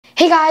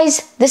Hey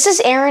guys, this is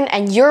Aaron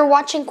and you're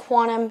watching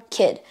Quantum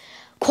Kid.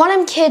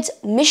 Quantum Kid's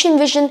mission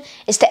vision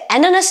is to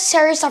end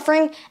unnecessary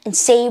suffering and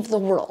save the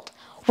world.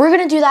 We're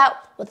going to do that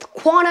with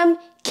Quantum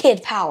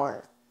Kid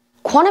power.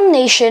 Quantum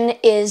Nation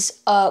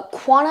is a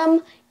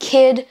Quantum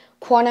Kid,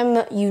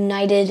 Quantum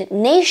United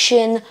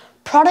Nation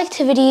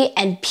productivity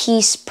and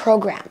peace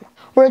program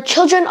where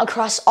children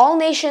across all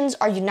nations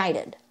are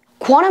united.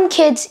 Quantum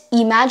Kid's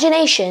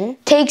imagination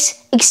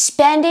takes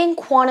expanding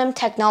quantum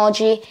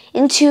technology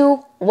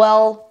into,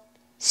 well,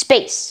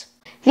 space.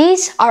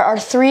 These are our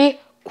 3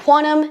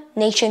 Quantum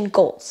Nation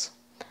goals.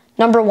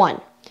 Number 1,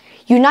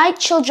 unite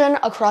children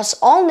across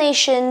all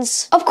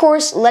nations, of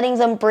course, letting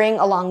them bring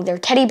along their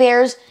teddy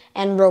bears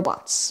and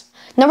robots.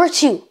 Number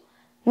 2,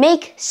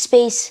 make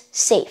space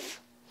safe,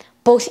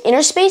 both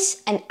inner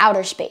space and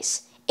outer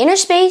space. Inner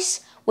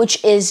space,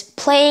 which is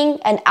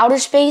playing, and outer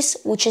space,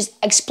 which is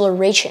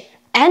exploration.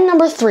 And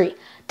number 3,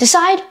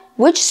 decide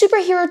which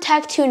superhero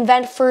tech to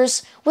invent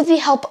first with the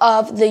help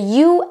of the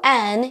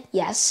UN,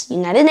 yes,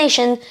 United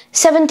Nations,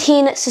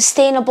 17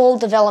 Sustainable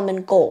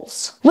Development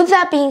Goals. With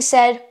that being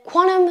said,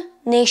 Quantum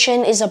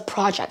Nation is a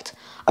project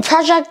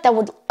that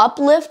would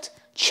uplift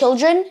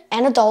children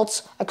and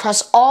adults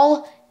across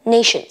all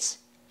nations,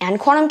 and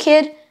Quantum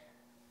Kid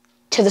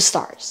to the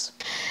stars.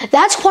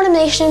 That's Quantum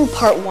Nation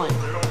Part 1.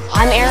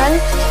 I'm Aaron,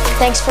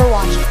 thanks for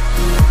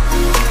watching.